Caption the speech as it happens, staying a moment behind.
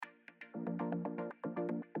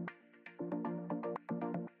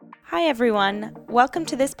Hi, everyone. Welcome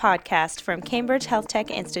to this podcast from Cambridge Health Tech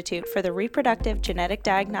Institute for the Reproductive Genetic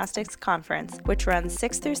Diagnostics Conference, which runs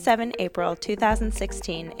 6 through 7 April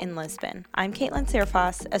 2016 in Lisbon. I'm Caitlin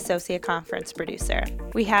Searfoss, Associate Conference Producer.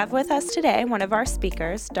 We have with us today one of our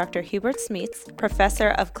speakers, Dr. Hubert Smeets,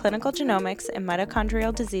 Professor of Clinical Genomics and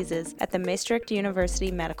Mitochondrial Diseases at the Maastricht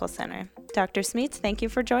University Medical Center. Dr. Smeets, thank you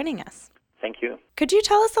for joining us. Thank you. Could you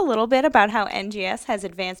tell us a little bit about how NGS has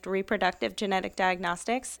advanced reproductive genetic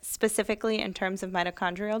diagnostics, specifically in terms of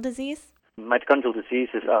mitochondrial disease? Mitochondrial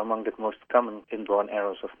diseases are among the most common inborn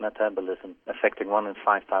errors of metabolism, affecting 1 in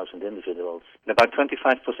 5,000 individuals. And about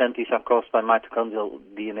 25% these are caused by mitochondrial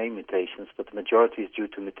DNA mutations, but the majority is due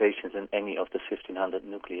to mutations in any of the 1,500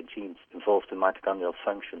 nuclear genes involved in mitochondrial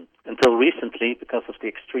function. Until recently, because of the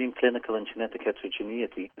extreme clinical and genetic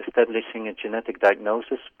heterogeneity, establishing a genetic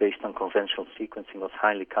diagnosis based on conventional sequencing was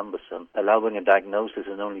highly cumbersome, allowing a diagnosis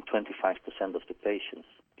in only 25% of the patients.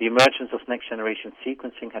 The emergence of next-generation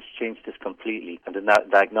sequencing has changed this completely, and the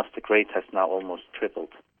diagnostic rate has now almost tripled.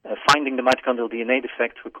 Finding the mitochondrial DNA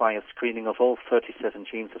defect requires screening of all 37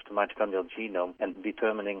 genes of the mitochondrial genome and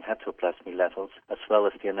determining heteroplasmy levels, as well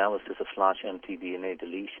as the analysis of large mtDNA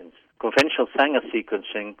deletions. Conventional Sanger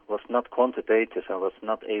sequencing was not quantitative and was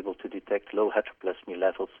not able to detect low heteroplasmy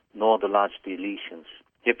levels, nor the large deletions.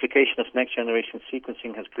 The application of next-generation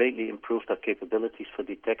sequencing has greatly improved our capabilities for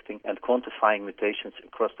detecting and quantifying mutations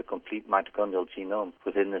across the complete mitochondrial genome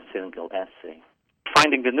within a single assay.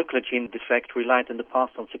 Finding the nuclear gene defect relied in the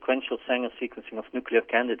past on sequential Sanger sequencing of nuclear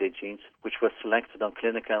candidate genes, which were selected on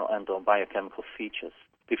clinical and/or biochemical features.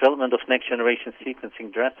 Development of next-generation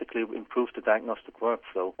sequencing drastically improved the diagnostic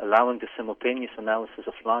workflow, allowing the simultaneous analysis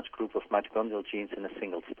of large groups of mitochondrial genes in a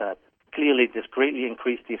single step. Clearly, this greatly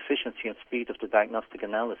increased the efficiency and speed of the diagnostic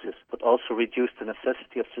analysis, but also reduced the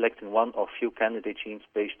necessity of selecting one or few candidate genes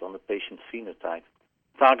based on the patient's phenotype.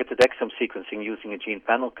 Targeted exome sequencing using a gene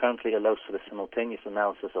panel currently allows for the simultaneous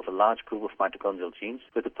analysis of a large group of mitochondrial genes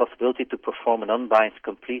with the possibility to perform an unbiased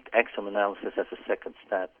complete exome analysis as a second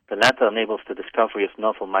step. The latter enables the discovery of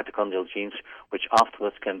novel mitochondrial genes, which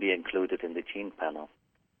afterwards can be included in the gene panel.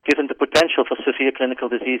 Given the potential for severe clinical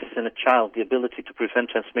diseases in a child, the ability to prevent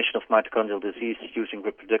transmission of mitochondrial disease using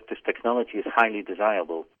reproductive technology is highly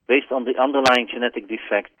desirable. Based on the underlying genetic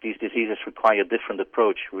defect, these diseases require a different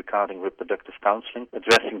approach regarding reproductive counseling,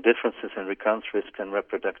 addressing differences in recurrence risk and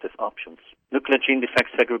reproductive options. Nuclear gene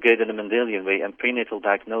defects segregate in a Mendelian way, and prenatal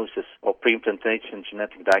diagnosis or pre-implantation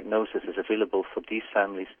genetic diagnosis is available for these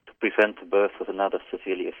families to prevent the birth of another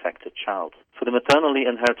severely affected child. For the maternally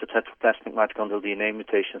inherited heteroplasmic mitochondrial DNA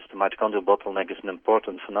mutations, the mitochondrial bottleneck is an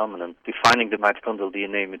important phenomenon, defining the mitochondrial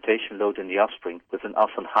DNA mutation load in the offspring with an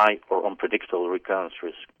often high or unpredictable recurrence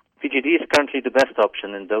risk. PGD is currently the best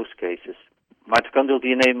option in those cases. Mitochondrial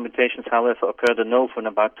DNA mutations, however, occur de novo in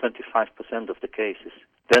about 25% of the cases.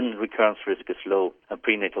 Then recurrence risk is low, and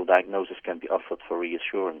prenatal diagnosis can be offered for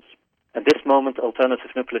reassurance. At this moment,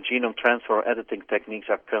 alternative nuclear genome transfer or editing techniques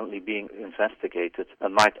are currently being investigated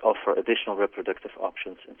and might offer additional reproductive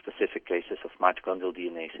options in specific cases of mitochondrial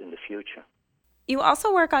DNAs in the future. You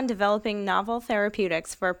also work on developing novel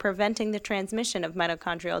therapeutics for preventing the transmission of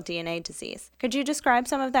mitochondrial DNA disease. Could you describe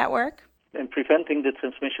some of that work? In preventing the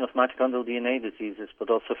transmission of mitochondrial DNA diseases, but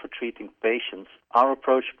also for treating patients, our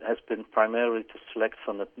approach has been primarily to select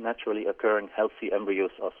from the naturally occurring healthy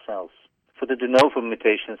embryos or cells. For the de novo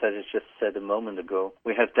mutations, as I just said a moment ago,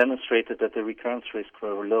 we have demonstrated that the recurrence risks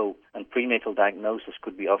were low and prenatal diagnosis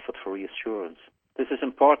could be offered for reassurance. This is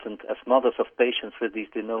important as mothers of patients with these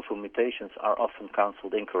de novo mutations are often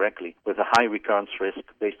counseled incorrectly, with a high recurrence risk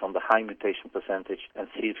based on the high mutation percentage and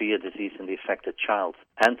severe disease in the affected child,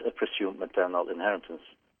 and a presumed maternal inheritance.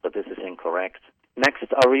 But this is incorrect. Next,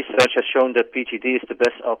 our research has shown that PGD is the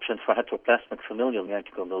best option for heteroplasmic familial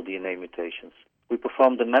mitochondrial DNA mutations. We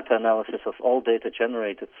performed a meta-analysis of all data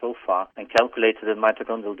generated so far and calculated a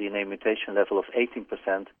mitochondrial DNA mutation level of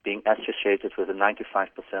 18% being associated with a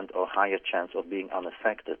 95% or higher chance of being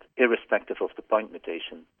unaffected, irrespective of the point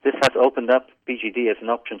mutation. This has opened up PGD as an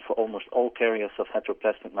option for almost all carriers of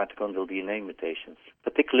heteroplasmic mitochondrial DNA mutations,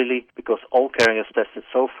 particularly because all carriers tested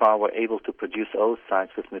so far were able to produce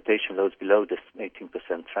oocytes with mutation loads below this 18%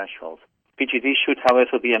 threshold. PGD should,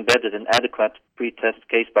 however, be embedded in adequate pre-test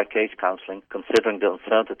case-by-case counseling, considering the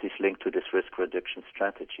uncertainties linked to this risk reduction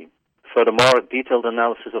strategy. Furthermore, a detailed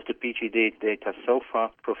analysis of the PGD data so far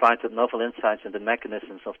provided novel insights into the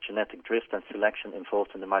mechanisms of genetic drift and selection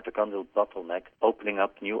involved in the mitochondrial bottleneck, opening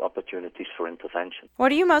up new opportunities for intervention.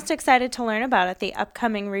 What are you most excited to learn about at the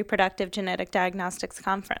upcoming Reproductive Genetic Diagnostics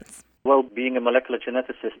Conference? Well, being a molecular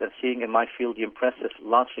geneticist and seeing in my field the impressive,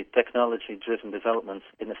 largely technology-driven developments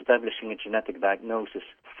in establishing a genetic diagnosis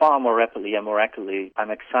far more rapidly and more accurately, I'm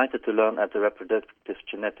excited to learn at the Reproductive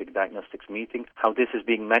Genetic Diagnostics meeting how this is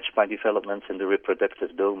being matched by developments in the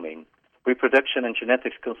reproductive domain. Reproduction and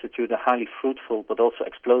genetics constitute a highly fruitful but also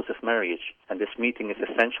explosive marriage, and this meeting is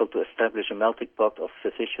essential to establish a melting pot of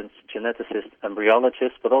physicians, geneticists,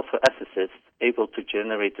 embryologists, but also ethicists able to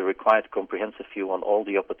generate the required comprehensive view on all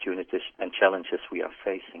the opportunities and challenges we are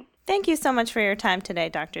facing. Thank you so much for your time today,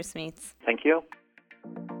 Dr. Smeets. Thank you.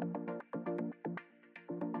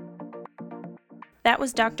 That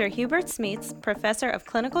was Dr. Hubert Smeets, Professor of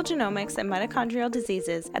Clinical Genomics and Mitochondrial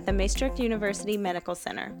Diseases at the Maastricht University Medical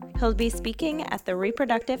Center. He'll be speaking at the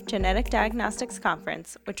Reproductive Genetic Diagnostics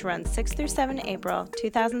Conference, which runs 6 through 7 April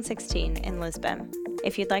 2016 in Lisbon.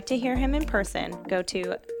 If you'd like to hear him in person, go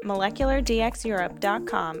to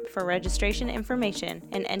moleculardxeurope.com for registration information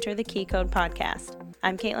and enter the key code podcast.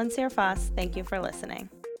 I'm Caitlin Searfoss. Thank you for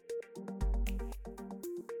listening.